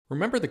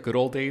Remember the good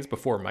old days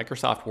before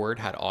Microsoft Word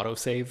had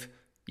autosave?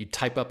 You'd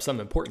type up some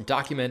important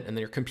document and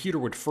then your computer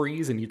would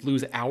freeze and you'd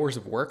lose hours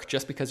of work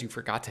just because you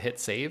forgot to hit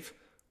save?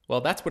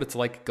 Well, that's what it's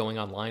like going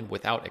online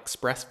without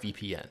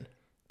ExpressVPN.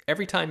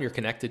 Every time you're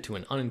connected to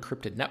an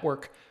unencrypted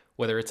network,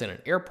 whether it's in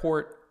an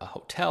airport, a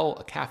hotel,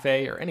 a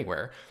cafe, or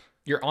anywhere,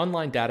 your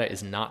online data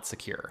is not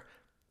secure.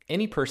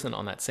 Any person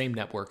on that same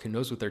network who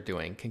knows what they're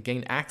doing can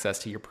gain access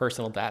to your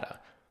personal data.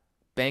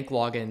 Bank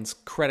logins,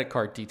 credit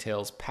card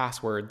details,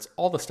 passwords,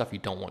 all the stuff you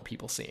don't want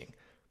people seeing.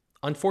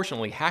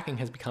 Unfortunately, hacking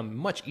has become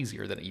much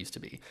easier than it used to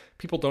be.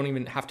 People don't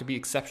even have to be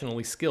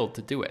exceptionally skilled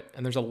to do it,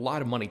 and there's a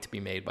lot of money to be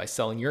made by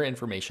selling your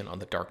information on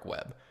the dark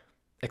web.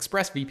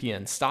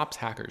 ExpressVPN stops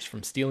hackers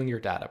from stealing your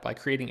data by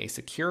creating a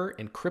secure,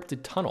 encrypted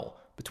tunnel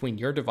between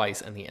your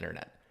device and the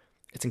internet.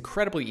 It's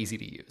incredibly easy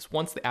to use.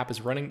 Once the app is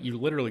running, you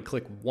literally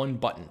click one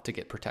button to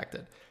get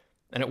protected.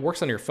 And it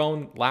works on your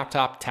phone,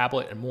 laptop,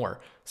 tablet, and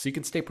more, so you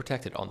can stay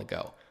protected on the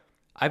go.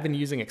 I've been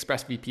using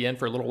ExpressVPN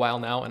for a little while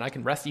now, and I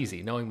can rest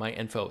easy knowing my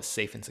info is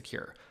safe and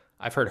secure.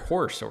 I've heard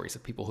horror stories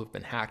of people who've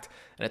been hacked,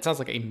 and it sounds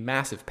like a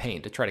massive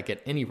pain to try to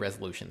get any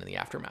resolution in the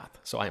aftermath,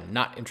 so I am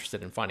not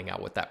interested in finding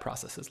out what that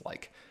process is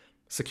like.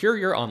 Secure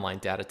your online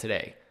data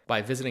today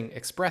by visiting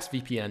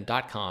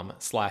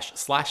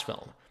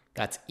expressvpn.com/film.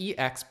 That's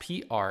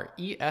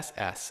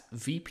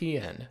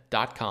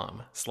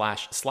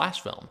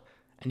expressvpn.com//film.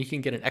 And you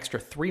can get an extra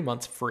 3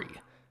 months free.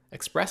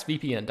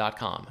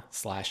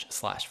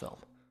 expressvpn.com//film.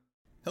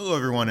 Hello,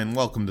 everyone, and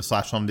welcome to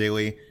Slash Film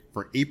Daily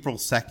for April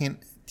 2nd,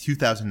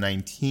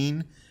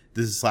 2019.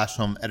 This is Slash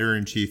Film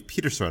Editor-in-Chief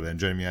Peter Srota, and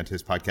joining me on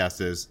today's podcast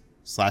is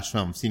Slash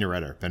Film Senior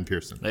Writer Ben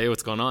Pearson. Hey,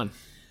 what's going on?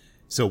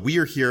 So we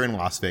are here in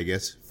Las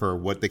Vegas for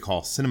what they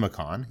call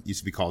CinemaCon. It used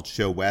to be called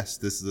Show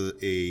West. This is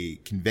a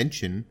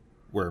convention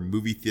where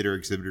movie theater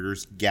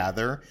exhibitors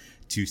gather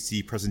to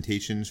see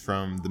presentations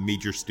from the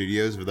major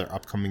studios of their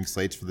upcoming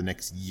slates for the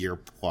next year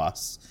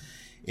plus.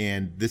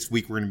 And this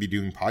week we're going to be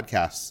doing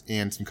podcasts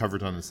and some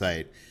coverage on the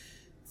site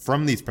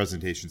from these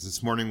presentations.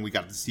 This morning we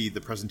got to see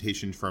the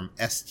presentation from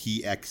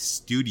STX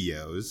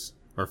Studios,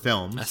 or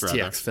Films,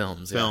 STX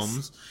Films,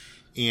 yes.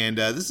 And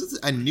this is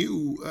a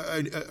new,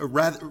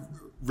 rather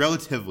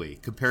relatively,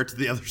 compared to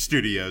the other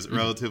studios,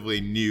 relatively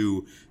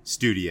new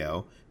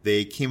studio.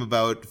 They came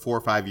about 4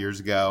 or 5 years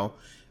ago,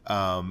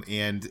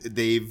 and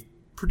they've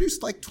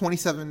produced like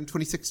 27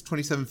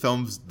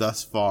 films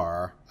thus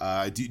far.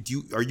 Are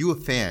you a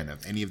fan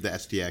of any of the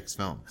STX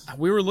films?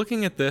 We were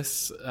looking at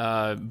this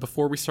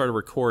before we started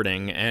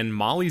recording, and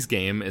Molly's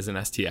Game is an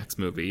STX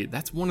movie.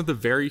 That's one of the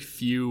very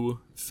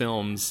few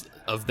films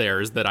of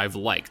theirs that I've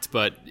liked.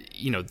 But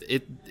you know,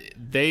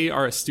 they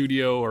are a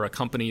studio or a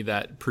company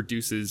that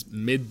produces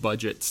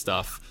mid-budget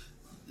stuff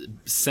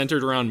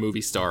centered around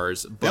movie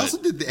stars. But they also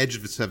did The Edge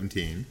of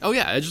 17. Oh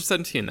yeah, Edge of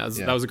 17.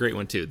 That was a great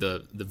one too.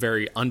 The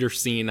very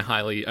underseen,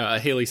 highly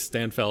Haley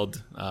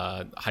Steinfeld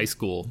high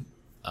school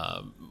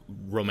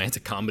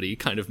romantic comedy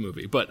kind of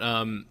movie. But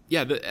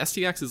yeah, the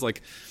STX is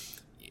like,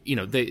 you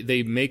know,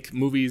 they make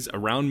movies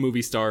around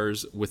movie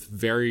stars with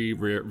very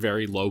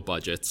very low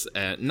budgets,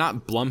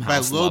 not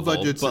Blumhouse by low level,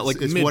 budgets, but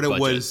like it's mid-budget. what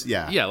it was.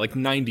 Yeah, like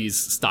 90s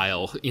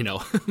style. You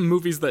know,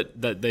 movies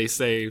that they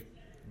say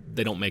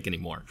they don't make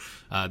anymore.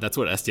 That's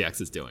what STX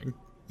is doing.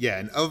 Yeah,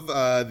 and of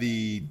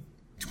the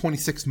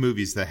 26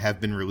 movies that have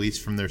been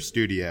released from their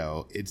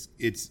studio, it's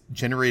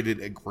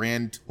generated a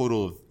grand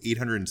total of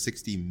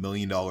 $860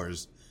 million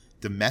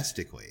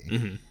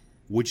domestically,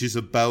 which is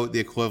about the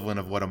equivalent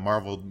of what a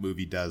Marvel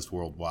movie does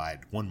worldwide.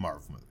 One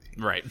Marvel movie.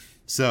 Right.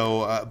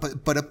 So,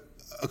 but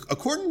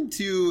according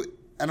to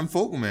Adam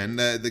Fogelman,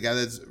 the guy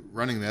that's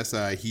running this,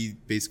 he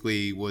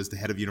basically was the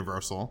head of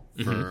Universal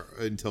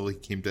until he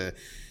came to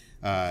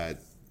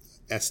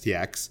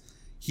STX.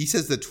 He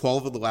says that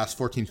 12 of the last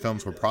 14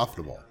 films were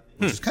profitable,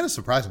 which is kind of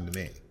surprising to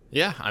me.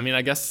 Yeah, I mean,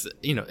 I guess,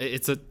 you know,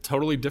 it's a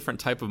totally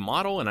different type of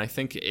model, and I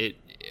think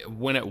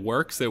when it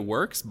works, but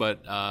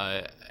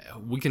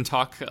we can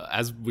talk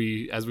as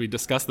we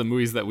discuss the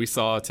movies that we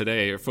saw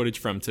today, or footage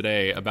from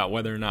today, about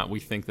whether or not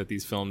we think that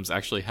these films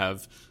actually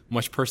have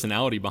much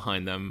personality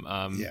behind them.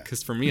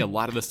 Because for me, a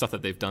lot of the stuff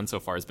that they've done so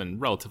far has been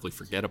relatively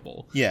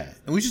forgettable. Yeah,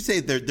 and we should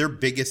say their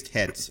biggest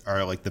hits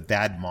are like the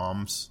Bad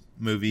Moms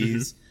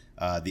movies,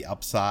 The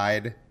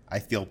Upside, I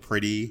Feel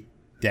Pretty,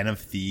 Den of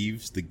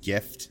Thieves, The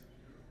Gift.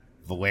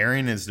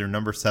 Valerian is their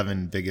number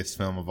 7 biggest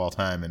film of all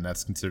time, and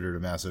that's considered a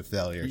massive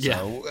failure. Yeah.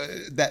 So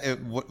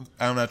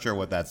I'm not sure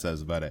what that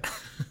says about it.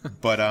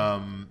 But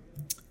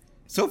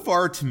so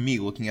far, to me,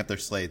 looking at their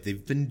slate,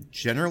 they've been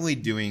generally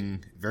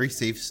doing very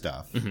safe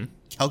stuff,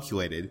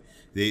 calculated.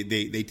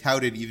 They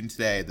touted even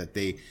today that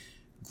they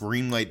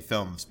greenlight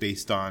films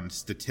based on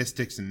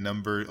statistics and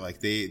number. Like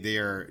they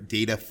are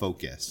data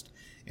focused,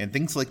 and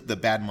things like the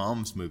Bad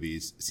Moms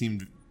movies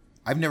seemed.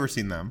 I've never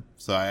seen them,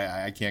 so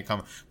I can't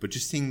comment. But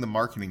just seeing the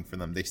marketing for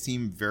them, they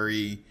seem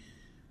very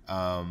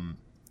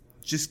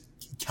just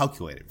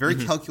calculated. Very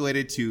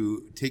calculated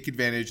to take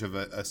advantage of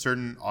a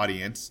certain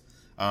audience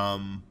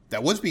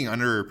that was being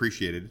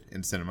underappreciated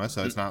in cinema.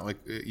 So it's not like,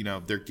 you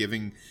know, they're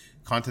giving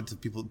content to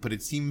people. But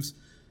it seems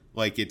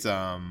like it's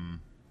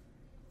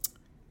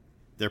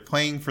they're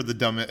playing for the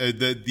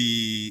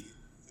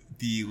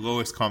the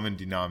lowest common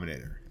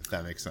denominator, if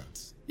that makes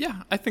sense.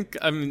 Yeah, I think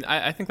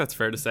that's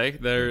fair to say.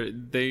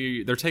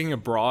 They're taking a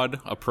broad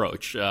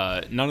approach.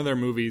 None of their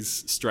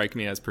movies strike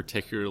me as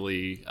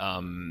particularly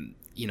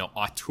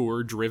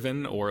auteur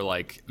driven or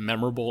like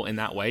memorable in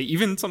that way.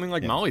 Even something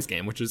like Molly's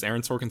Game, which is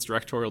Aaron Sorkin's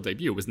directorial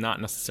debut, was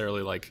not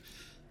necessarily like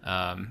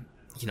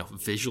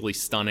visually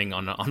stunning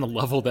on a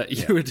level that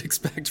you would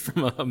expect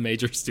from a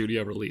major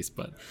studio release.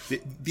 But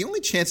the only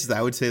chances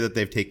I would say that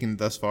they've taken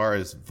thus far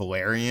is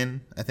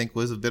Valerian, I think,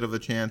 was a bit of a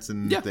chance,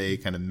 and they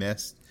kind of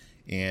missed.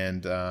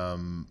 And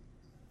the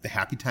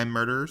Happy Time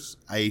Murders,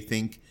 I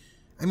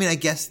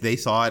guess they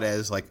saw it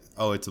as like,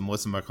 oh, it's a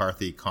Melissa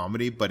McCarthy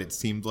comedy, but it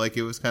seemed like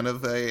it was kind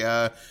of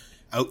a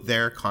out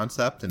there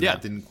concept, and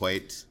that didn't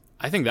quite.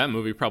 I think that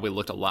movie probably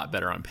looked a lot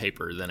better on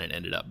paper than it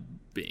ended up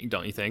being,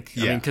 don't you think?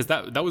 Yeah. I mean, because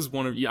that was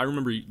one of, I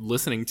remember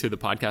listening to the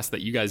podcast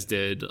that you guys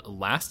did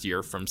last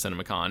year from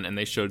CinemaCon, and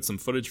they showed some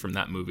footage from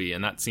that movie,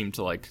 and that seemed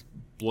to like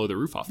blow the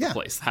roof off the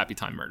place, Happy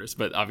Time Murders.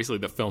 But obviously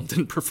the film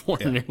didn't perform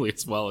nearly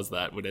as well as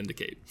that would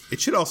indicate. It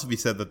should also be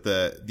said that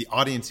the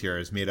audience here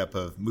is made up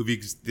of movie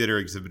theater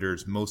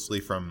exhibitors, mostly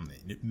from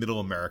Middle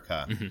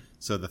America. Mm-hmm.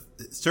 So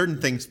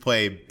certain things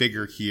play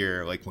bigger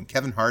here. Like when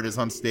Kevin Hart is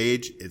on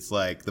stage, it's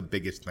like the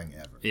biggest thing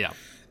ever. Yeah.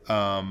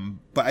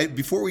 But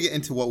before we get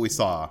into what we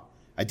saw,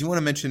 I do want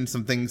to mention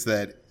some things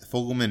that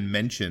Fogelman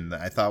mentioned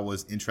that I thought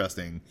was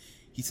interesting.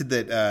 He said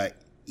that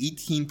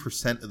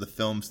 18% of the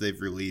films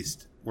they've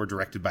released were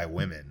directed by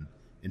women,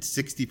 and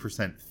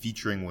 60%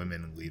 featuring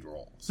women in lead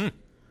roles.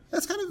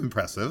 That's kind of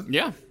impressive.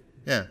 Yeah.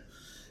 Yeah.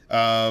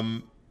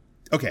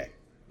 Okay.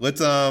 Let's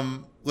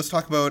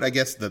talk about, I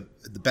guess, the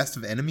best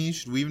of enemies.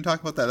 Should we even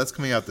talk about that? That's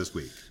coming out this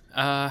week.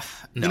 No.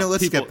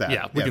 Let's skip that.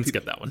 Yeah, we can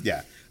skip that one.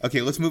 Yeah.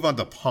 Okay, let's move on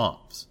to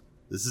Poms.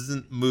 This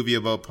isn't a movie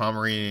about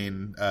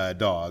Pomeranian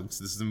dogs.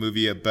 This is a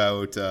movie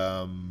about,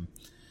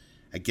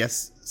 I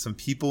guess, some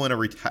people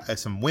in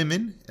some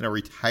women in a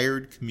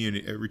retirement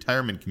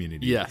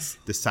community. Yes.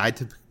 Decide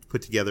to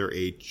put together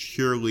a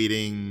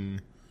cheerleading,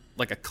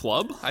 like a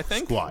club, I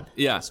think. Squad.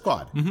 Yeah.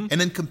 Squad. Mm-hmm.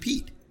 And then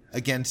compete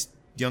against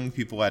young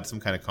people at some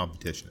kind of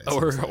competition.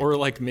 Or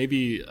like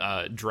maybe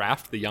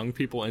draft the young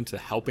people into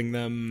helping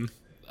them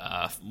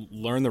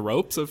learn the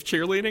ropes of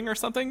cheerleading or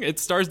something. It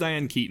stars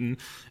Diane Keaton,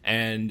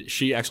 and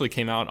she actually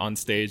came out on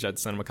stage at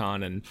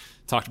CinemaCon and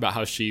talked about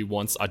how she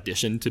once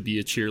auditioned to be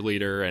a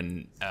cheerleader,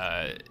 and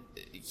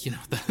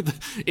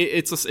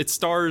it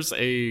stars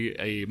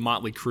a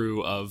motley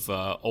crew of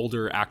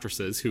older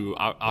actresses who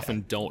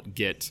often don't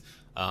get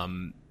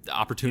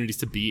opportunities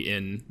to be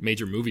in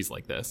major movies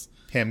like this.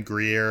 Pam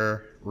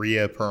Grier,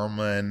 Rhea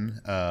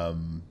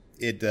Perlman.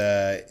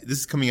 This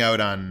is coming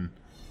out on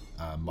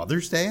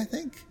Mother's Day, I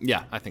think.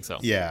 Yeah, I think so.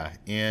 Yeah,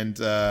 and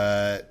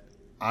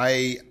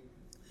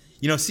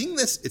seeing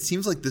this, it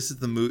seems like this is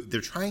the movie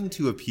they're trying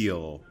to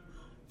appeal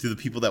to the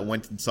people that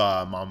went and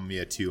saw Mamma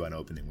Mia 2 on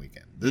opening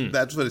weekend.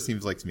 That's what it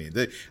seems like to me.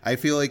 I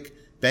feel like,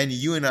 Ben,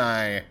 you and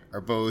I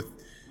are both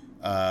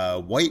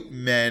white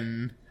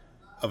men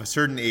of a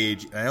certain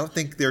age, and I don't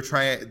think they're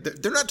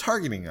not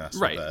targeting us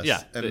right with this.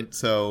 Yeah, and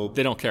so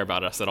they don't care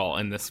about us at all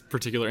in this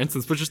particular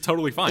instance, which is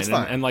totally fine. It's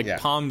fine. And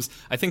Poms,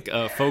 I think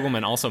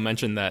Fogelman also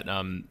mentioned that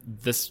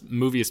this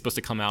movie is supposed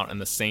to come out in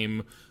the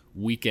same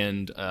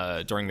weekend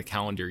during the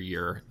calendar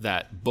year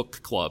that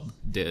Book Club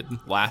did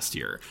last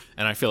year,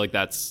 and I feel like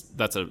that's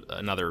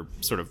another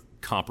sort of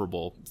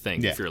comparable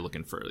thing if you're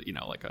looking for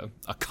like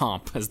a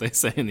comp, as they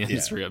say in the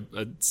industry,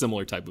 a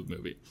similar type of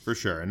movie for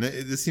sure. And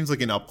this seems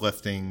like a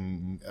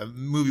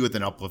movie with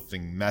an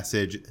uplifting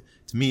message.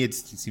 To me, it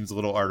seems a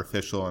little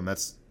artificial, and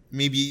that's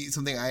maybe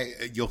something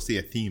you'll see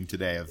a theme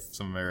today of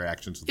some of my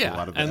reactions with a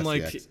lot of the and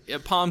SVX.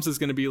 like Poms is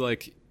going to be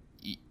like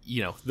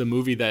the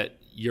movie that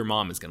your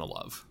mom is going to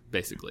love,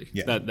 basically.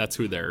 That's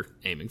who they're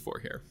aiming for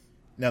here.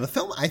 Now, the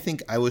film I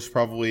think I was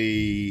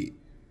probably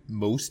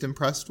most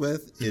impressed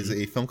with is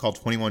a film called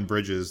 21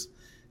 Bridges.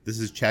 This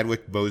is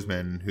Chadwick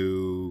Boseman,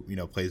 who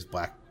plays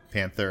Black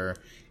Panther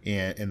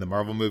in the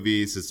Marvel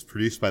movies. It's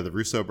produced by the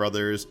Russo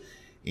brothers,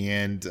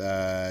 and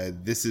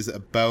this is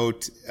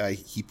about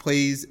he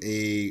plays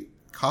a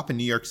cop in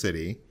New York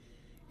City,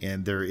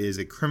 and there is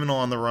a criminal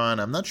on the run.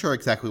 I'm not sure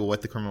exactly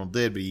what the criminal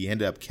did, but he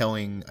ended up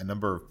killing a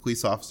number of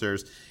police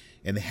officers,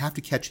 and they have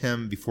to catch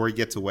him before he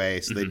gets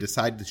away. So they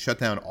decide to shut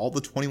down all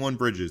the 21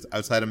 bridges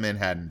outside of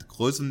Manhattan, to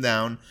close them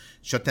down,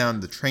 shut down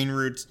the train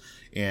routes,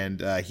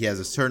 and he has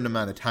a certain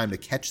amount of time to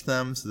catch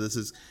them. So this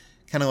is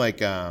kind of like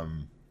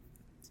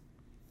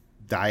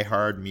Die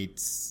Hard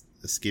meets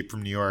Escape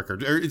from New York, or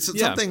it's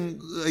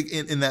something like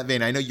in that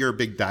vein. I know you're a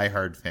big Die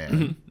Hard fan.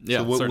 Mm-hmm. Yeah,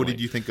 so what did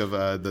you think of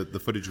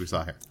the footage we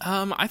saw here?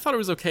 I thought it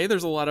was okay.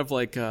 There's a lot of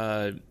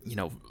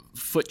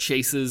foot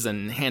chases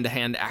and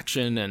hand-to-hand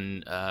action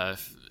and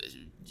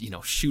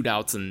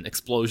shootouts and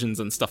explosions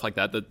and stuff like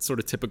that. That sort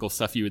of typical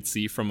stuff you would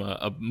see from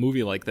a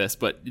movie like this.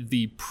 But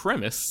the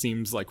premise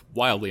seems like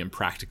wildly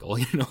impractical,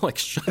 like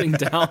shutting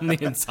down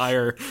the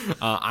entire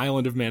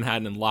island of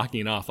Manhattan and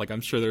locking it off. Like,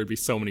 I'm sure there would be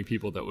so many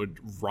people that would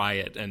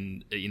riot.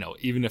 And,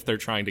 even if they're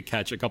trying to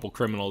catch a couple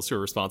criminals who are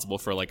responsible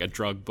for like a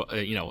drug,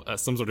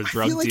 some sort of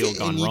drug deal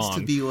gone wrong. It needs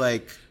to be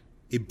like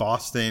a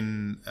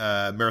Boston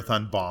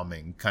marathon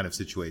bombing kind of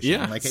situation.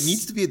 Yeah. Like, it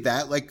needs to be at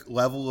that like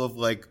level of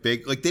like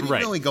big, like they didn't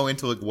really go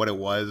into like what it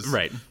was,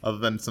 right? Other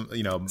than some,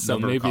 so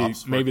number of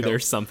cops maybe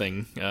there's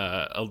something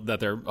that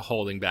they're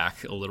holding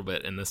back a little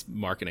bit in this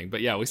marketing.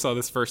 But yeah, we saw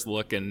this first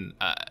look, and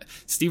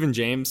Stephen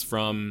James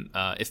from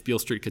If Beale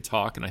Street Could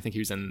Talk, and I think he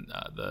was in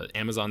the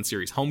Amazon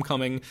series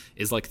Homecoming,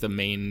 is like the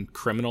main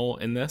criminal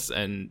in this.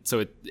 And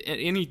so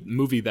any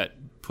movie that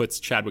puts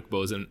Chadwick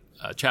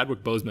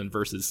Boseman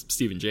versus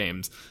Stephen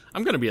James,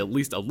 I'm going to be at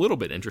least a little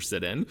bit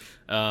interested in.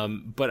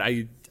 But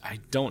I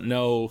don't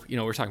know,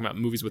 we're talking about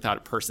movies without a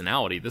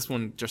personality. This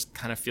one just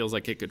kind of feels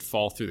like it could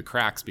fall through the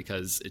cracks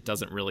because it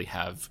doesn't really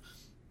have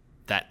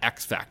that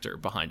X factor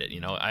behind it.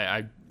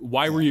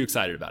 Why were you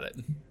excited about it?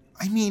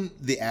 I mean,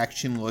 the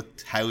action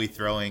looked highly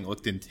thrilling,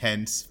 looked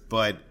intense,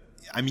 but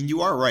I mean, you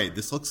are right.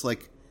 This looks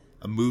like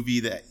a movie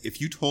that if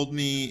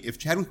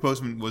Chadwick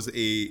Boseman was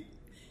a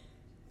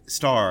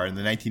star in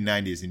the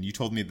 1990s and you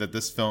told me that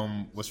this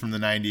film was from the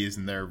 90s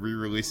and they're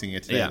re-releasing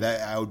it today,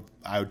 that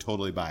I would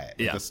totally buy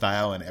it. The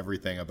style and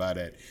everything about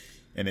it.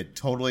 And it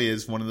totally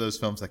is one of those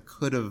films that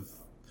could have,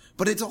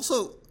 but it's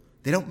also,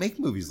 they don't make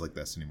movies like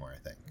this anymore, I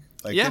think.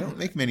 Like, they don't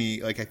make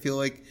many, like, I feel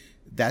like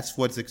that's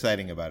what's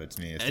exciting about it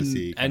to me, is to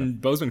see.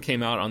 And Boseman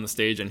came out on the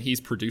stage, and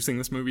he's producing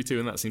this movie too,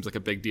 and that seems like a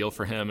big deal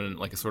for him and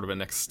like a sort of a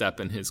next step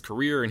in his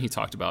career. And he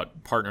talked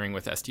about partnering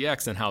with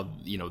STX and how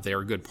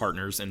they're good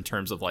partners in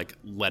terms of like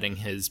letting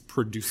his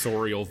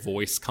producerial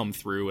voice come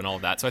through and all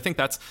of that. So I think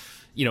that's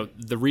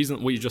the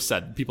reason what you just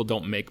said, people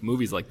don't make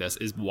movies like this,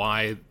 is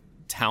why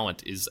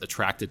talent is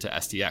attracted to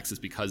STX, is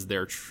because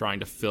they're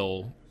trying to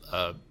fill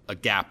a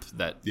gap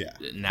that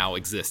now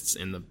exists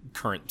in the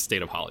current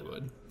state of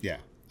Hollywood. Yeah.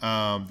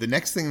 The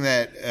next thing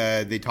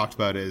that they talked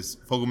about is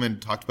Fogelman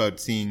talked about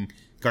seeing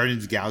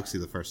Guardians of the Galaxy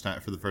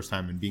for the first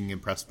time and being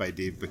impressed by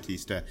Dave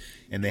Bautista,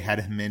 and they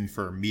had him in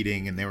for a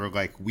meeting, and they were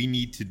like, "We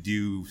need to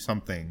do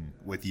something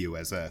with you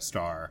as a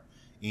star."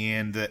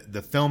 And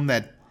the film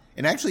that,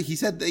 and actually he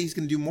said that he's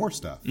going to do more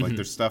stuff. Like,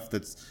 there's stuff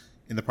that's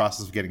in the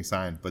process of getting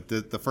signed. But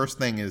the first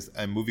thing is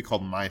a movie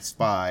called My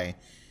Spy,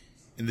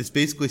 and this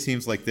basically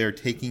seems like they're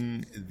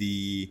taking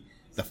the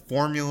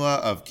formula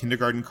of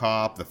Kindergarten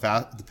Cop,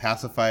 the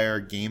Pacifier,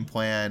 Game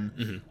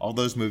Plan, all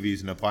those movies,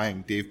 and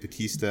applying Dave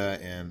Bautista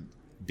and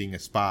being a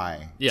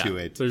spy to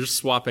it. So they're just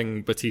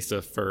swapping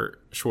Bautista for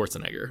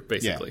Schwarzenegger,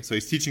 basically. Yeah. So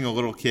he's teaching a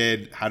little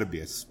kid how to be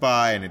a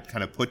spy, and it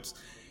kind of puts,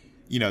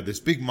 this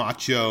big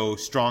macho,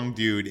 strong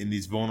dude in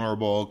these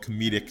vulnerable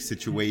comedic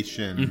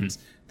situations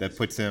that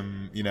puts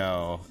him,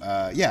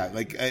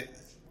 I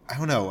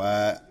don't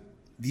know.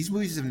 These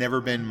movies have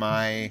never been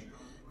my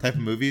type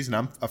of movies, and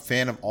I'm a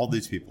fan of all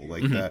these people,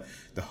 like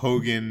the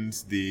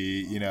Hogans,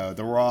 the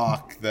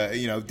Rock,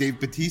 Dave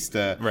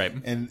Bautista, right?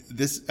 And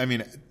this, I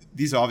mean,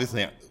 these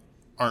obviously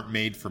aren't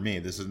made for me.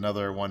 This is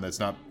another one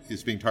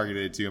is being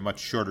targeted to a much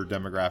shorter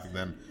demographic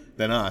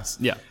than us.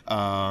 Yeah.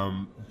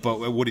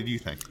 But what did you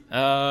think?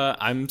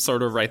 I'm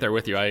sort of right there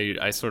with you.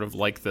 I sort of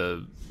like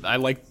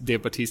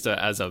Dave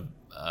Bautista as a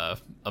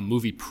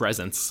movie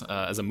presence,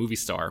 as a movie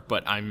star,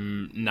 but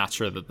I'm not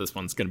sure that this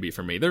one's going to be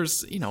for me.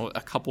 There's,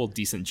 a couple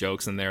decent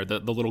jokes in there. The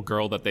little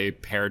girl that they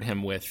paired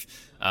him with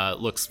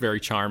looks very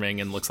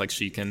charming and looks like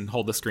she can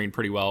hold the screen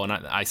pretty well. And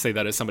I say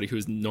that as somebody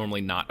who's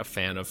normally not a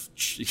fan of,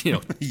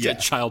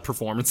 child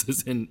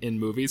performances in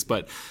movies.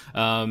 But,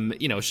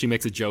 she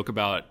makes a joke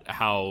about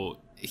how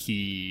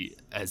he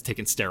has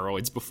taken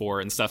steroids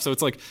before and stuff. So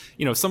it's like,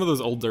 some of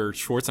those older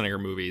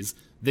Schwarzenegger movies,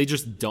 they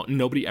just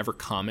nobody ever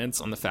comments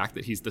on the fact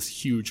that he's this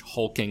huge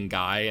hulking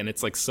guy. And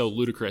it's like so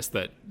ludicrous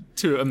that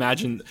to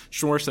imagine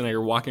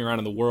Schwarzenegger walking around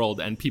in the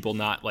world and people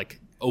not like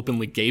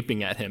openly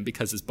gaping at him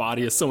because his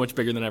body is so much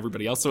bigger than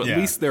everybody else. So at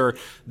least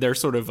they're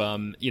sort of,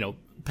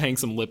 paying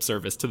some lip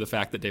service to the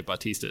fact that Dave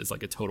Bautista is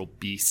like a total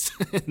beast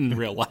in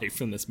real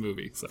life in this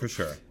movie. So. For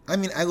sure. I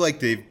mean, I like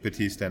Dave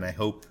Bautista, and I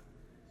hope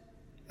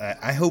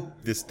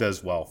this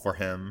does well for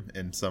him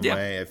in some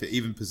way, if it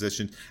even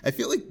positioned. I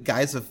feel like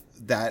guys of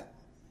that,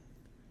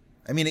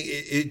 I mean,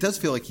 it does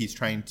feel like he's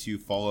trying to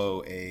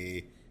follow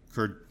a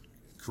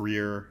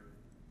career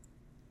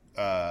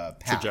path.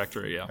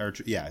 Trajectory,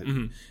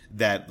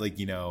 that, like,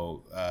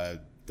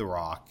 The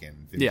Rock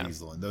and Vin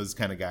Diesel and those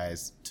kind of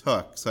guys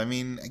took. So, I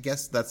mean, I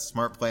guess that's a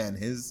smart play on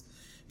his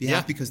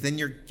behalf, because then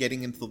you're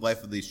getting into the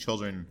life of these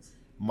children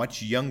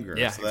much younger,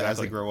 so that as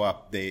they grow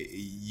up,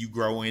 you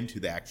grow into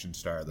the action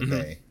star that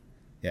they,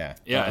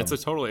 it's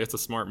a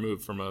smart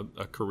move from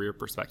a career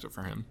perspective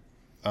for him.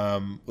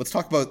 Let's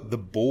talk about The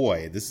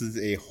Boy. This is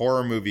a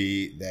horror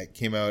movie that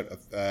came out,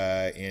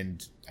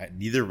 and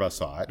neither of us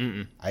saw it.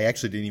 Mm-mm. I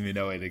actually didn't even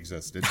know it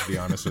existed, to be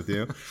honest with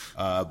you.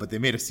 But they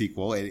made a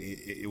sequel.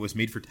 It was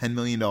made for $10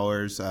 million.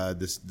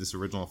 This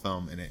original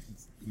film, and it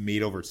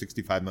made over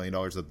 $65 million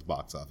at the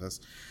box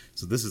office.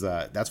 So this is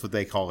that's what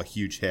they call a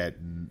huge hit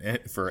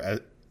for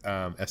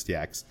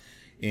STX.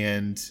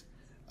 And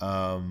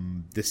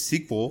the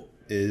sequel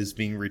is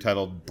being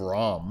retitled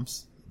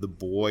Brahms, The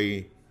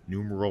Boy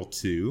numeral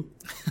 2,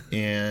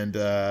 and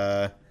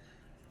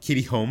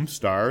Katie Holmes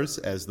stars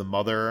as the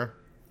mother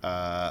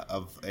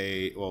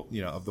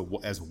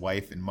as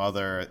wife and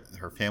mother.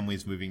 Her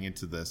family's moving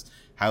into this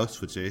house,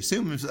 which I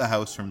assume is a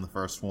house from the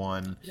first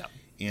one. Yep.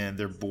 And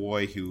their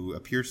boy, who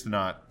appears to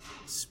not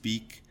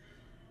speak,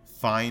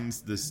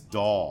 finds this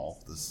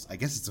doll. I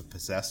guess it's a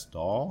possessed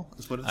doll,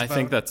 is what it's I about.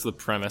 think that's the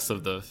premise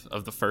of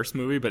the first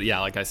movie, but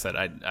yeah, like I said,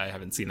 I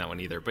haven't seen that one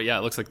either. But yeah,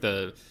 it looks like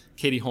the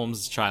Katie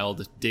Holmes'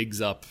 child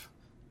digs up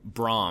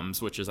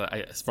Brahms, which is,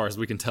 as far as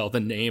we can tell, the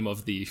name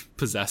of the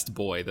possessed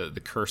boy, the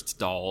cursed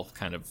doll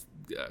kind of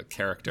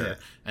character. Yeah.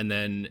 And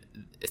then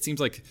it seems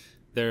like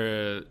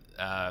the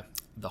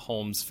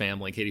Holmes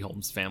family, Katie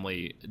Holmes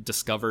family,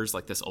 discovers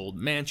like this old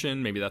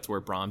mansion. Maybe that's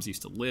where Brahms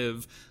used to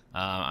live.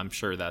 I'm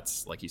sure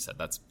that's, like you said,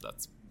 that's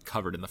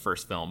covered in the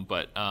first film.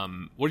 But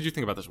what did you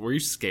think about this? Were you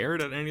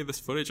scared at any of this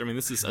footage? I mean,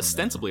 this is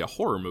ostensibly a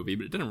horror movie,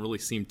 but it didn't really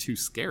seem too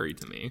scary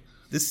to me.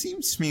 This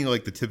seems to me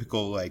like the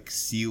typical like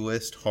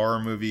C-list horror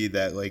movie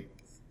that like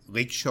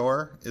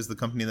Lakeshore is the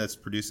company that's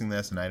producing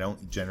this, and I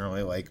don't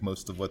generally like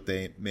most of what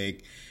they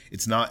make.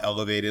 It's not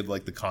elevated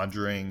like The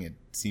Conjuring. It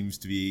seems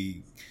to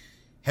be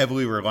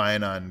heavily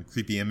reliant on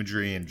creepy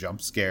imagery and jump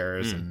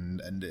scares,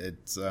 and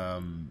it's I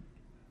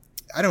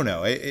don't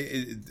know. I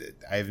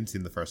haven't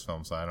seen the first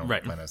film, so I don't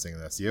plan on seeing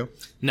this. You?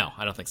 No,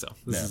 I don't think so.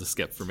 This is a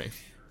skip for me.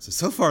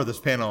 So far this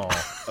panel,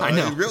 I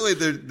know. Really,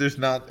 there's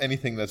not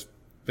anything that's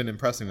been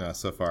impressing us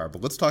so far.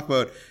 But let's talk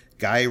about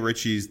Guy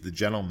Ritchie's The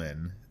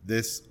Gentleman.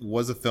 This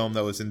was a film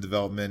that was in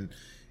development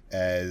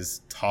as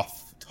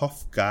Tough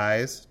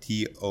Guys,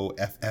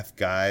 TOFF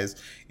Guys,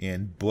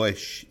 and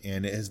Bush,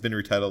 and it has been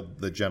retitled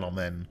The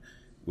Gentleman,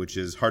 which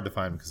is hard to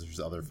find because there's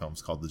other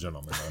films called The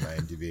Gentleman on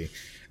IMDb.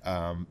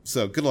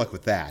 So good luck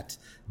with that.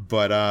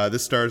 But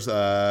this stars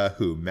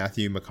who?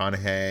 Matthew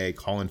McConaughey,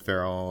 Colin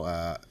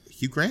Farrell,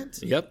 Hugh Grant,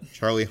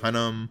 Charlie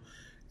Hunnam.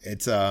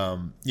 It's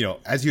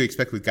as you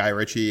expect with Guy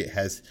Ritchie, it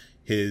has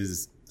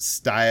his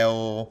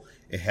style.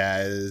 It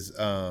has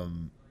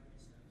the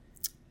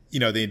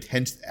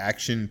intense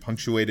action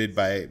punctuated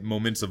by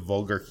moments of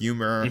vulgar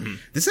humor. Mm-hmm.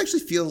 This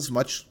actually feels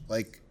much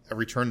like a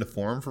return to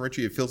form for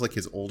Ritchie. It feels like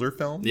his older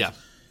films. Yeah.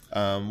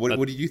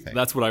 What do you think?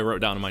 That's what I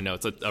wrote down in my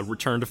notes. A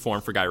return to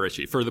form for Guy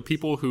Ritchie. For the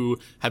people who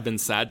have been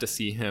sad to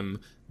see him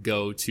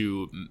go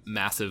to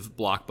massive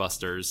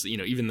blockbusters,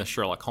 even the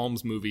Sherlock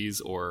Holmes movies,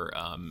 or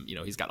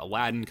he's got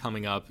Aladdin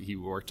coming up. He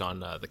worked on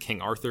the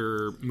King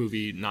Arthur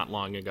movie not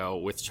long ago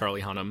with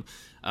Charlie Hunnam.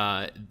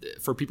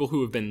 For people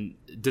who have been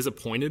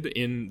disappointed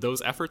in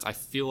those efforts, I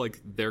feel like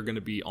they're going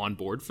to be on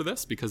board for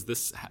this, because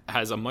this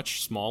has a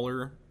much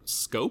smaller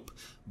scope,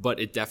 but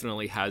it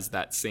definitely has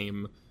that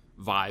same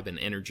vibe and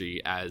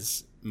energy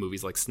as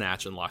movies like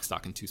Snatch and Lock,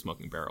 Stock, and Two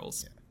Smoking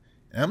Barrels. Yeah.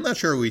 And I'm not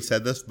sure we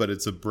said this, but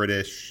it's a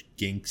British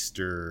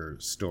gangster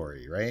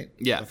story, right?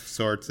 Yeah. Of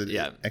sorts.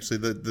 Yeah.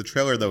 Actually, the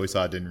trailer that we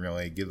saw didn't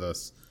really give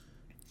us...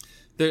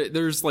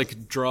 There's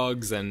like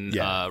drugs and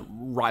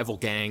rival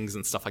gangs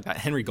and stuff like that.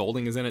 Henry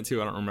Golding is in it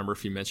too. I don't remember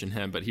if you mentioned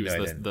him, but he was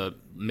the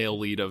male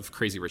lead of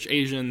Crazy Rich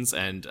Asians,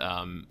 and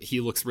he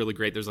looks really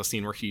great. There's a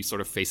scene where he sort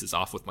of faces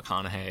off with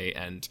McConaughey,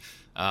 and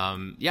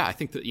I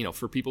think that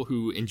for people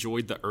who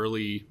enjoyed the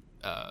early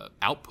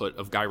output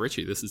of Guy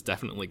Ritchie, this is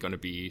definitely going to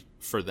be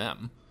for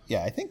them.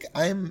 Yeah, I think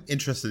I'm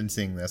interested in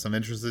seeing this. I'm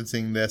interested in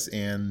seeing this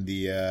and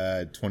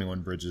the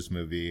 21 Bridges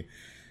movie.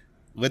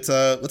 Let's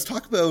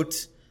talk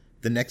about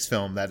the next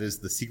film. That is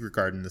The Secret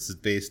Garden. This is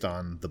based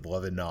on the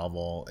beloved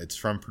novel. It's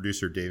from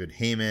producer David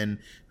Heyman,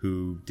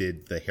 who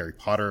did the Harry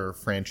Potter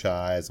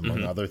franchise,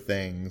 among other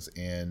things.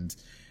 And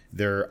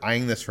they're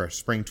eyeing this for a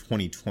spring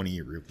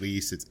 2020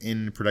 release. It's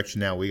in production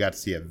now. We got to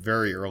see a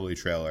very early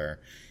trailer.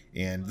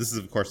 And this is,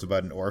 of course,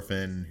 about an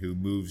orphan who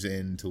moves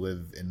in to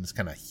live in this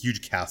kind of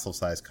huge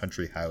castle-sized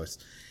country house,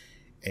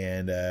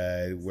 and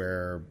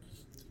where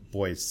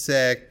boy is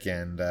sick,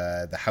 and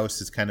the house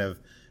is kind of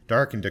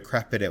dark and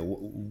decrepit. It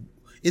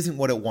isn't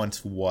what it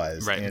once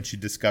was, right. And she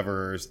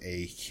discovers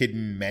a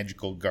hidden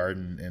magical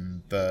garden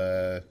in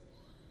the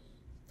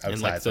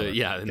outside,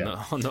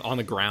 on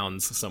the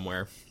grounds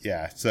somewhere.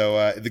 Yeah,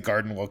 so the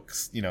garden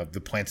looks,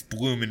 the plants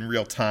bloom in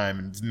real time,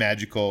 and it's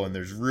magical, and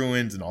there's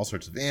ruins and all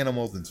sorts of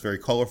animals, and it's very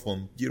colorful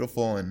and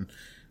beautiful. And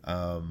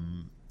I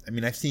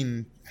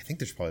think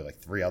there's probably like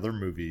 3 other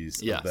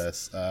movies of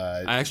this.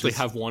 I actually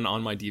have one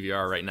on my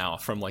DVR right now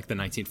from like the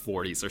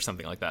 1940s or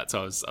something like that.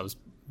 So I was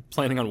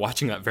planning on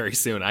watching that very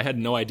soon. I had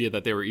no idea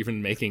that they were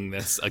even making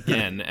this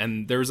again.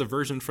 And there was a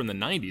version from the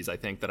 90s, I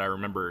think, that I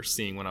remember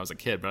seeing when I was a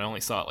kid, but I only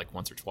saw it like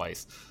once or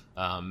twice.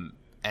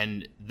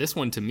 And this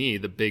one, to me,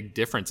 the big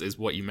difference is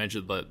what you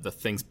mentioned, the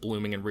things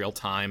blooming in real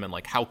time and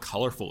like how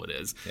colorful it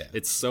is. Yeah.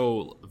 It's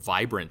so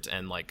vibrant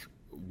and like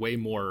way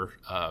more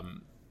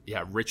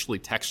richly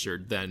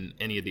textured than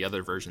any of the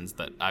other versions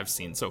that I've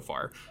seen so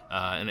far.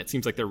 And it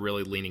seems like they're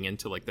really leaning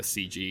into like the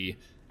CG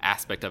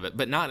aspect of it,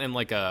 but not in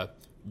like a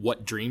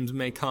what dreams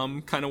may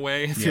come kind of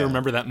way. If you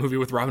remember that movie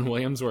with Robin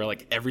Williams where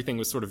like everything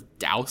was sort of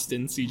doused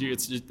in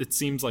CG, it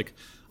seems like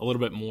a little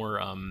bit more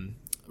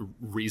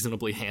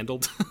reasonably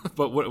handled.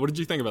 But what did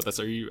you think about this?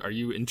 Are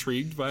you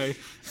intrigued by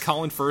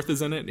Colin Firth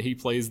is in it? He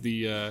plays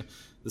the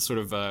sort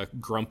of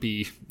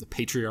grumpy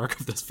patriarch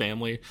of this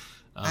family.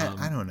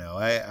 I don't know.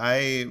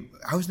 I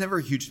was never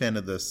a huge fan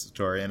of this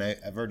story, and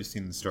I've already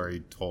seen the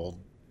story told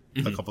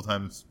a couple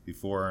times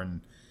before,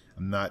 and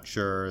I'm not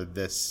sure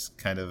this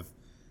kind of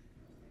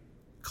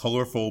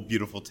colorful,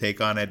 beautiful take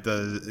on it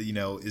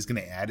is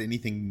going to add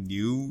anything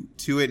new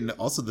to it. And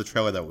also the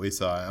trailer that we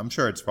saw, I'm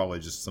sure it's probably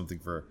just something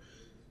for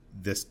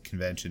this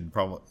convention.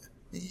 Probably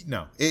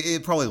no,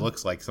 it probably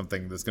looks like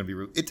something that's going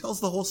to be. It tells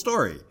the whole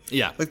story.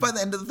 Yeah, like by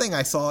the end of the thing,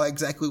 I saw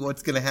exactly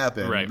what's going to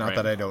happen. Right, not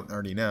that I don't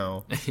already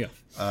know. Yeah.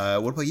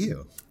 What about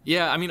you?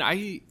 Yeah, I mean,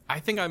 I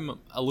think I'm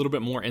a little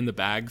bit more in the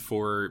bag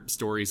for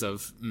stories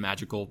of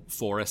magical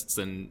forests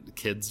and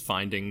kids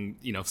finding,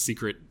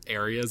 secret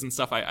areas and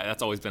stuff.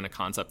 That's always been a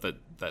concept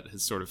that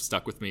has sort of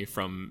stuck with me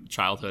from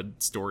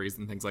childhood stories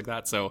and things like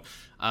that. So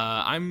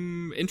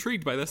I'm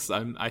intrigued by this.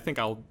 I think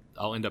I'll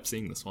end up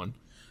seeing this one.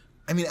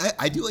 I mean,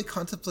 I do like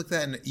concepts like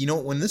that.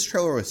 And, when this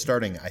trailer was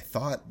starting, I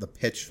thought the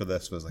pitch for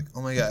this was like,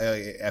 oh my God.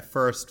 At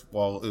first,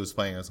 while it was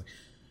playing, I was like,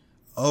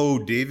 oh,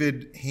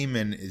 David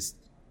Heyman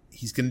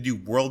he's going to do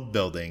world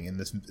building in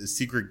this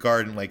secret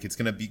garden. Like, it's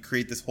going to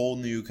create this whole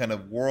new kind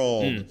of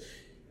world. And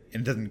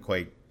it doesn't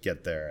quite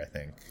get there, I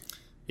think.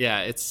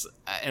 Yeah,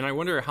 and I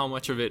wonder how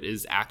much of it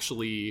is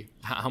actually,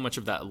 how much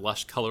of that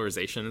lush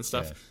colorization and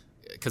stuff. Yeah.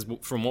 Because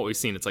from what we've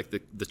seen, it's like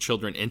the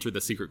children enter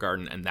the secret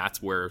garden and that's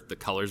where the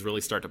colors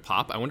really start to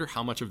pop. I wonder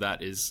how much of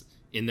that is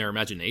in their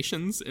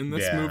imaginations in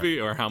this movie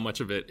or how much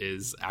of it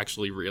is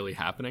actually really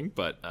happening.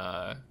 But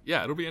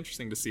it'll be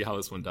interesting to see how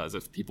this one does.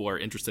 If people are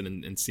interested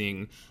in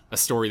seeing a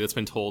story that's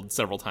been told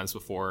several times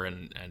before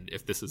and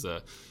if this is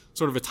a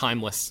sort of a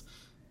timeless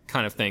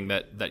kind of thing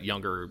that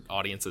younger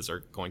audiences are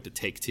going to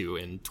take to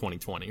in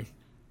 2020.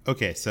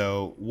 Okay,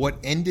 so what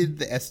ended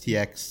the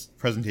STX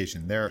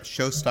presentation? Their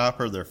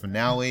showstopper, their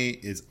finale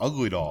is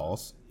Ugly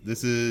Dolls.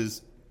 This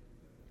is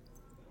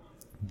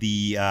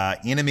the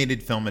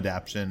animated film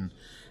adaptation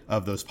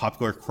of those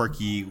popular,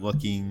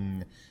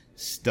 quirky-looking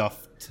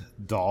stuffed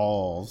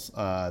dolls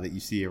that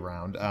you see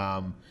around.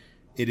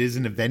 It is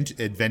an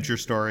adventure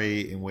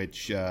story in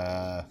which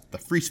the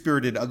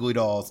free-spirited Ugly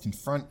Dolls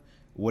confront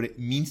what it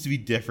means to be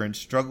different,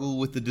 struggle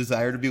with the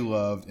desire to be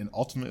loved, and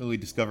ultimately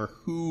discover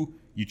who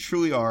you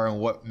truly are and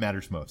what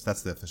matters most.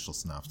 That's the official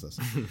synopsis.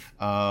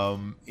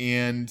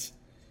 And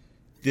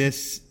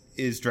this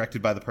is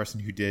directed by the person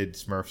who did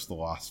Smurfs: The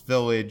Lost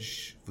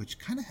Village, which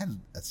kind of had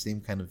a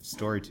same kind of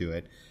story to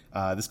it.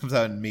 This comes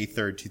out on May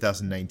 3rd,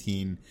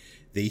 2019.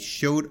 They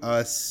showed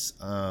us...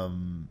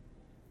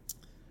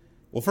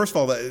 Well, first of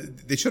all,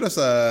 they showed us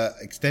a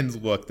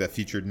extended look that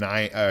featured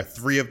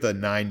 3 of the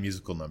 9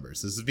 musical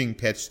numbers. This is being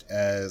pitched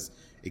as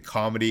a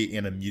comedy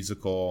and a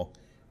musical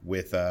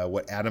with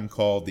what Adam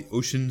called the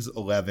Ocean's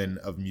 11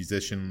 of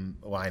musician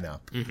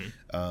lineup,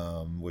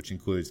 which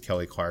includes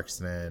Kelly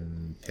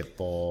Clarkson,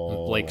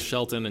 Pitbull, Blake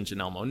Shelton, and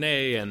Janelle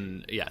Monáe,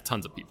 and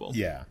tons of people.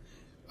 Yeah.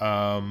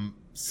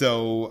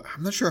 So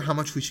I'm not sure how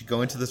much we should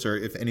go into this or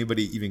if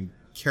anybody even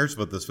cares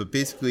about this, but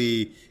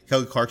basically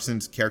Kelly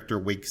Clarkson's character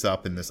wakes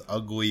up in this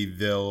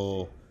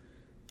Uglyville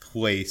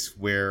place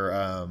where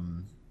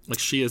like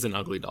she is an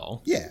ugly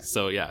doll. Yeah.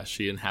 So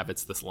she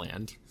inhabits this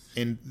land.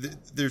 And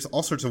there's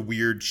all sorts of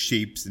weird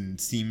shapes and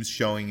seams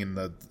showing in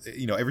the,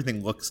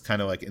 everything looks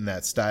kind of like in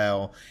that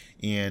style.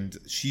 And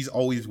she's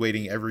always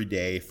waiting every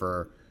day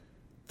for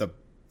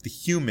the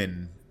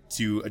human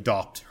to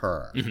adopt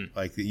her.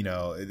 Like,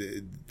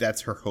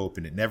 that's her hope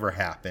and it never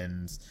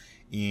happens.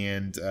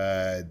 And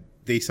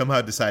they somehow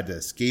decide to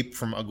escape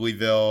from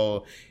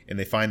Uglyville and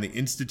they find the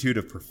Institute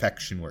of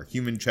Perfection where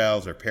human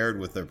childs are paired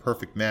with their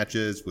perfect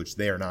matches, which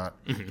they are not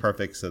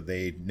perfect, so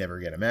they never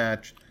get a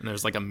match. And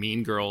there's like a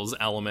Mean Girls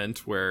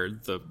element where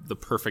the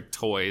perfect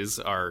toys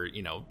are,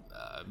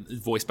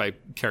 voiced by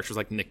characters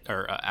like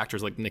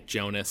actors like Nick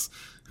Jonas,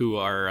 who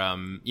are,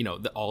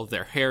 all of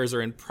their hairs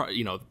are in,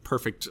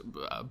 perfect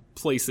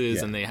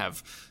places, and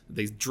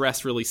they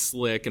dress really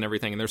slick and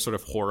everything, and they're sort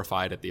of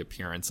horrified at the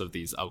appearance of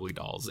these ugly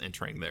dolls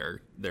entering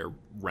their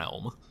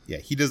realm. Yeah,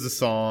 he does a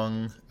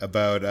song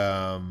about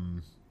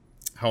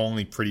how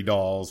only pretty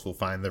dolls will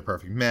find their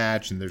perfect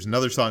match, and there's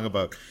another song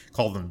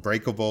called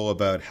Unbreakable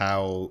about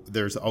how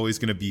there's always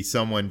going to be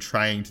someone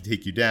trying to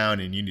take you down,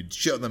 and you need to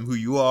show them who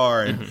you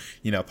are, and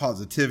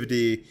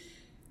positivity.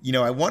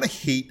 I want to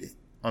hate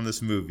on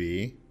this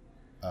movie,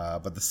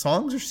 but the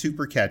songs are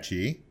super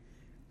catchy.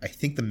 I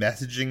think the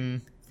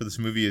messaging for this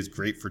movie is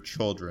great for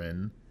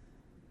children,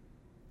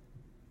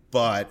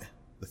 but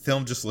the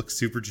film just looks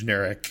super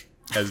generic.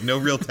 has no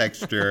real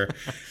texture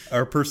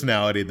or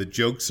personality. The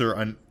jokes are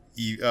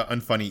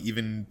unfunny,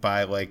 even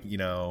by like, you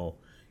know,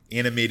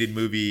 animated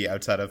movie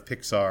outside of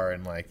Pixar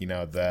and like, you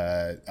know,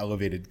 the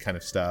elevated kind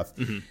of stuff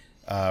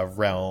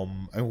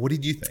realm. I mean, what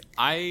did you think?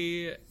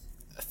 I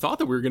thought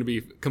that we were going to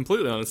be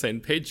completely on the same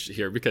page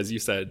here because you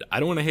said, I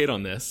don't want to hate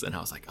on this. And I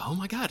was like, oh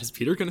my God, is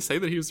Peter going to say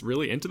that he was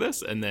really into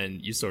this? And then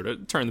you sort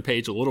of turn the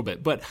page a little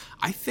bit. But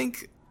I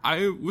think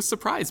I was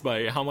surprised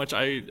by how much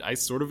I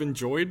sort of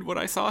enjoyed what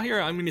I saw here.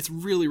 I mean, it's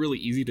really, really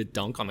easy to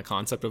dunk on the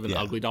concept of an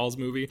Ugly Dolls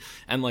movie.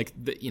 And like,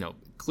 you know,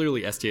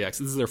 clearly STX,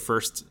 this is their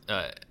first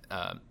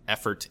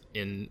effort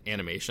in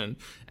animation,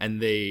 and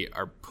they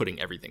are putting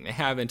everything they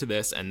have into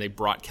this, and they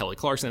brought Kelly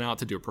Clarkson out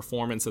to do a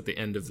performance at the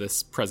end of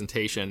this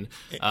presentation.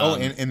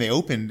 And they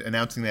opened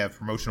announcing they have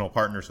promotional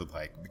partners with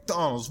like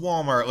McDonald's,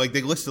 Walmart, like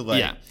they listed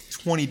like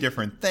 20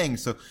 different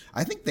things. So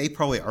I think they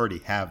probably already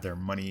have their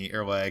money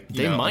or like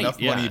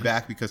enough money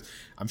back, because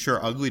I'm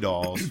sure Ugly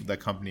Dolls, the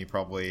company,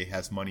 probably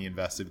has money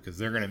invested because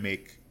they're going to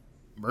make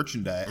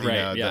merchandise,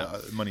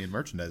 the money in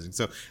merchandising.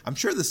 So I'm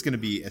sure this is going to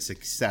be a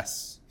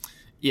success.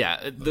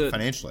 Yeah,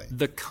 financially.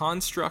 The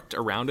construct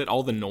around it,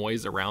 all the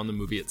noise around the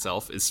movie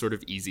itself is sort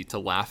of easy to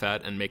laugh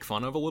at and make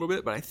fun of a little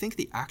bit, but I think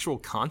the actual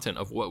content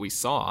of what we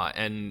saw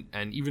and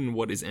even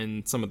what is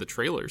in some of the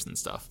trailers and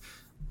stuff,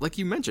 like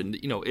you mentioned,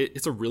 you know,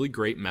 it's a really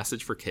great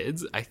message for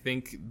kids. I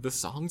think the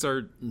songs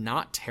are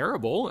not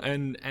terrible,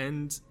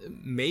 and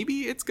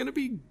maybe it's going to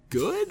be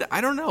good. I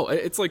don't know.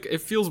 It's like,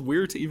 it feels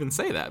weird to even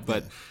say that,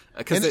 but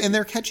and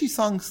they're catchy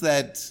songs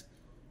that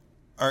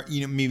are,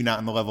 you know, maybe not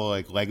on the level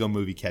like Lego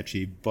Movie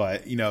catchy,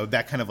 but you know,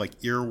 that kind of like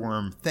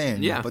earworm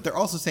thing. Yeah. But they're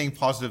also saying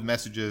positive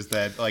messages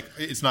that like,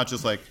 it's not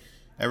just like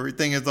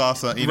everything is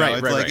awesome. You know,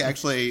 it's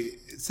actually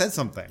it said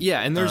something.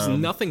 Yeah, and there's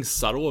nothing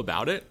subtle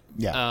about it.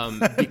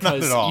 Yeah.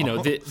 Because Not at all. you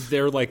know,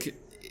 they're like,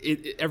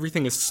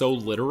 everything is so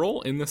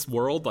literal in this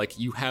world. Like,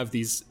 you have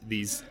these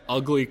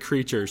ugly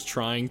creatures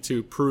trying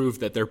to prove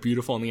that they're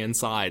beautiful on the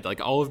inside,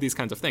 like all of these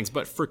kinds of things.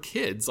 But for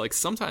kids, like,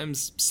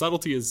 sometimes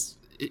subtlety is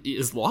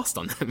lost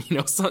on them. You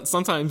know,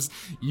 sometimes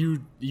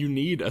you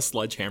need a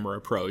sledgehammer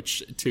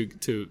approach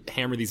to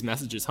hammer these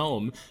messages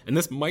home, and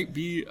this might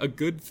be a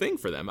good thing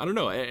for them. I don't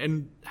know.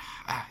 And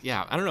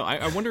yeah, I don't know.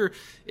 I wonder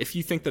if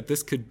you think that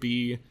this could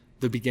be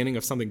the beginning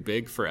of something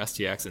big for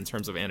STX in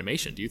terms of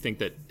animation. Do you think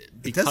that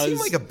because it does seem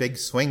like a big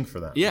swing for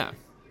them? Yeah.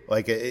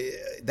 Like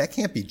that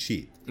can't be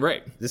cheap.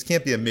 Right. This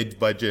can't be a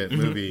mid-budget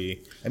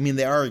movie. I mean,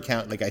 they are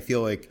like, I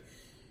feel like,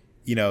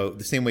 you know,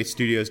 the same way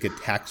studios get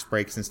tax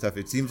breaks and stuff,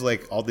 it seems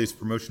like all these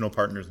promotional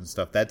partners and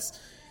stuff, that's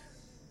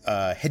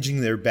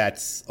hedging their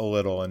bets a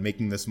little and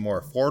making this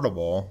more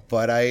affordable.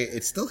 But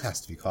it still has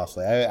to be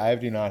costly. I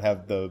do not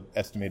have the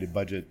estimated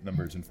budget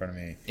numbers in front of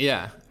me.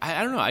 Yeah,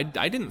 I don't know. I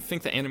didn't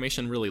think the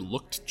animation really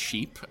looked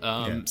cheap.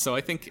 So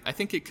I think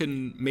it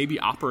can maybe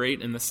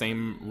operate in the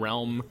same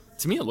realm.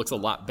 To me, it looks a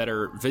lot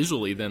better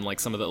visually than like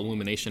some of the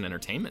Illumination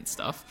Entertainment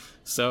stuff.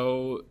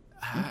 So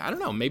I don't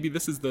know. Maybe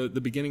this is the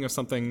beginning of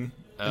something.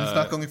 And it's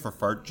not going for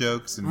fart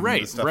jokes and stuff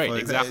like that.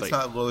 Exactly. It's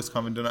not lowest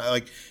common denominator.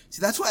 Like,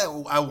 see, that's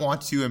what I want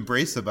to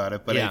embrace about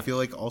it. But I feel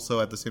like also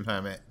at the same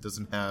time it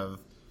doesn't have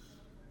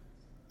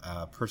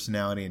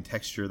personality and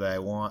texture that I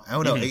want. I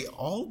don't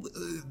know.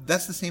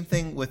 That's the same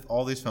thing with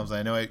all these films.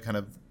 I know I kind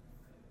of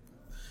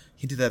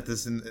hinted at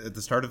this at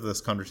the start of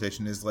this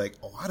conversation. Is like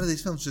a lot of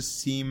these films just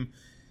seem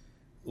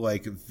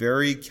like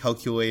very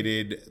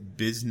calculated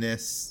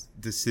business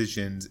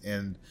decisions,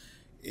 and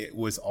it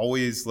was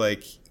always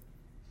like,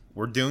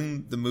 we're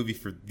doing the movie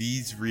for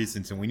these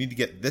reasons, and we need to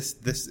get this,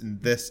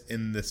 and this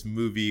in this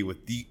movie with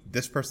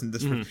this person,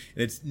 this person. And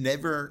it's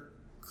never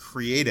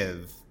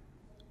creative.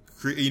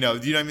 You know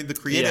what I mean? The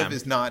creative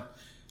is not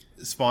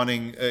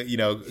spawning,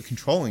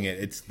 controlling it.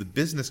 It's the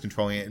business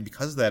controlling it, and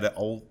because of that, it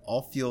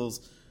all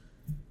feels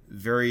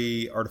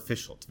very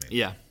artificial to me.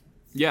 Yeah.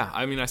 Yeah,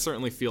 I mean, I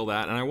certainly feel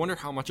that, and I wonder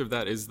how much of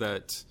that is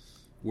that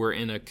we're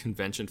in a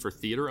convention for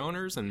theater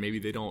owners, and maybe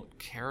they don't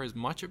care as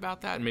much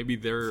about that. And maybe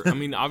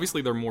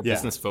obviously they're more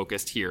business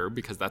focused here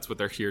because that's what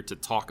they're here to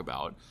talk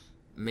about.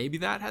 Maybe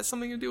that has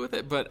something to do with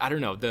it, but I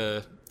don't know.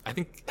 I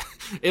think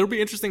it'll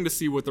be interesting to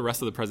see what the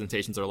rest of the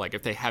presentations are like,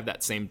 if they have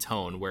that same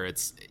tone where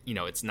it's, you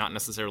know, it's not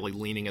necessarily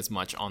leaning as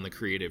much on the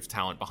creative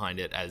talent behind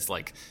it as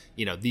like,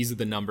 you know, these are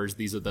the numbers,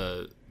 these are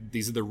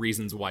the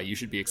reasons why you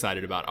should be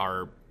excited about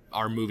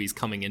our movies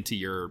coming into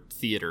your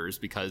theaters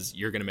because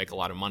you're going to make a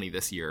lot of money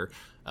this year.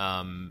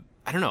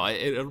 I don't know.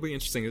 It'll be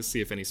interesting to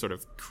see if any sort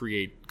of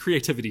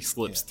creativity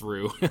slips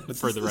through for the rest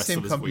of this week. The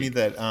same company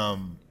that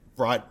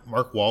brought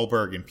Mark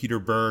Wahlberg and Peter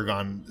Berg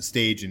on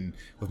stage and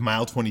with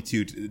Mile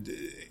 22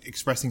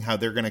 expressing how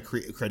they're going to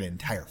create an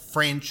entire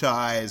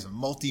franchise,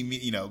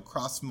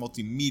 cross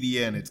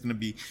multimedia, and it's going to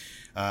be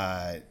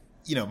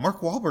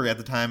Mark Wahlberg at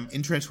the time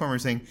in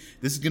Transformers saying,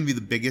 this is going to be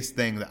the biggest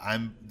thing that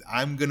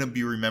I'm going to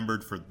be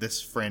remembered for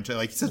this franchise.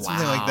 Like, he said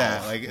something like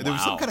that. Like, there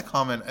was some kind of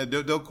comment.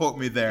 Don't quote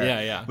me there.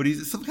 Yeah. But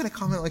he's some kind of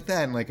comment like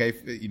that. And like,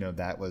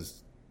 that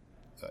was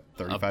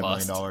 $35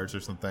 million or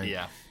something.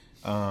 Yeah.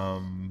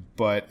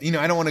 But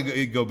I don't want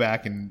to go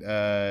back and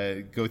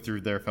go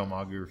through their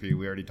filmography.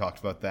 We already talked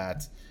about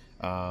that.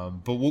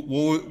 But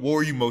what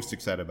were you most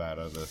excited about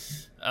out of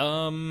this?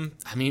 I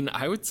mean,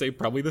 I would say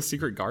probably The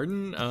Secret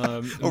Garden.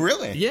 Oh,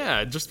 really?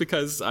 Yeah, just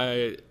because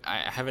I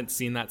haven't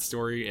seen that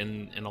story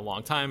in a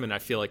long time, and I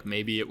feel like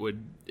maybe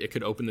it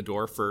could open the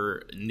door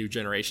for a new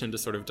generation to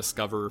sort of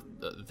discover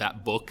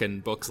that book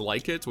and books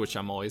like it, which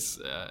I'm always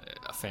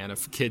a fan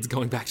of kids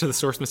going back to the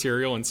source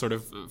material and sort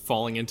of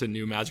falling into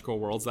new magical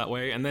worlds that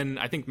way. And then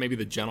I think maybe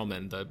The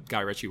Gentleman, the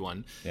Guy Ritchie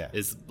one,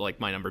 is like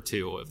my number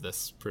 2 of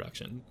this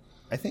production.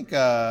 I think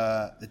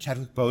the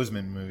Chadwick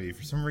Boseman movie,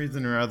 for some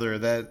reason or other,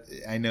 that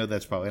I know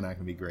that's probably not going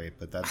to be great,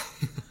 but that's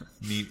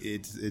neat.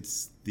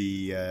 It's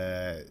the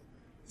that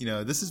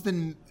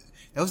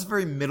was a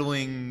very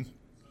middling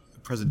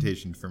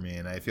presentation for me,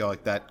 and I feel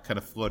like that kind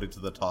of floated to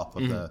the top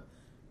of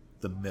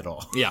the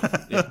middle. Yeah.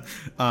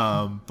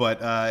 But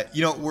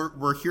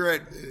we're here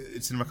at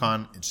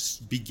CinemaCon. It's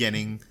just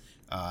beginning.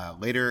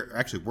 Later,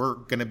 actually, we're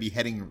going to be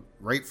heading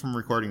right from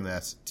recording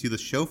this to the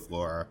show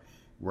floor,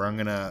 where I'm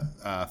going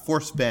to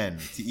force Ben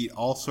to eat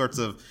all sorts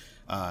of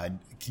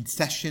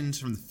concessions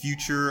from the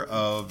future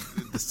of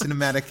the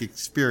cinematic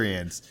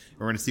experience.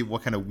 We're going to see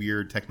what kind of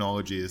weird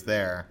technology is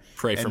there.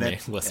 Pray for me,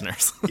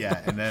 listeners.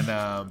 Yeah, and then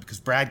because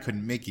Brad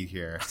couldn't make it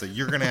here, so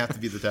you're going to have to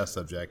be the test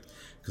subject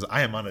because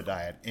I am on a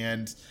diet.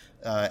 And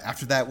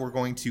after that, we're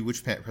going to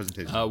which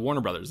presentation?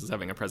 Warner Brothers is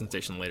having a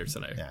presentation later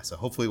today. Yeah, so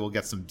hopefully we'll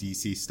get some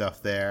DC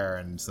stuff there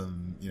and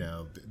some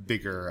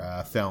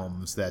bigger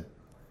films that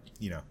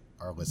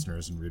our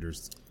listeners and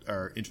readers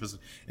are interested.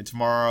 And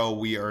tomorrow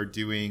we are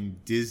doing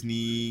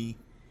Disney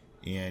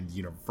and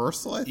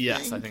Universal, I think.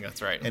 Yes, I think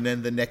that's right. And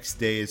then the next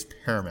day is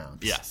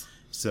Paramount. Yes.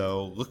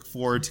 So look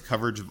forward to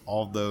coverage of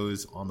all of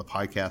those on the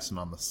podcast and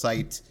on the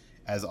site.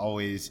 As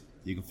always,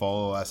 you can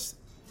follow us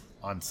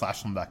on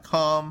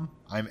slashfilm.com.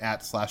 I'm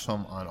at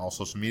slashfilm on all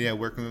social media.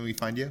 Where can we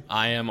find you?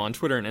 I am on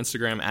Twitter and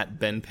Instagram at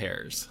Ben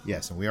Pears.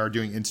 Yes, and we are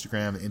doing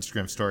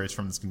Instagram stories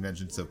from this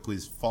convention, so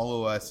please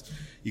follow us.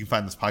 You can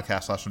find this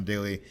podcast, Slashfilm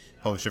Daily,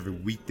 published every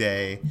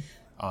weekday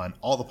on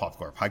all the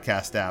Popcorn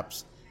podcast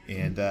apps.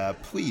 And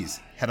please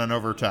head on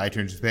over to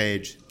iTunes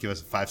page, give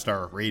us a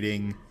 5-star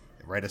rating,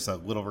 write us a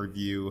little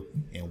review,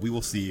 and we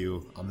will see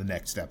you on the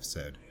next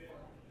episode.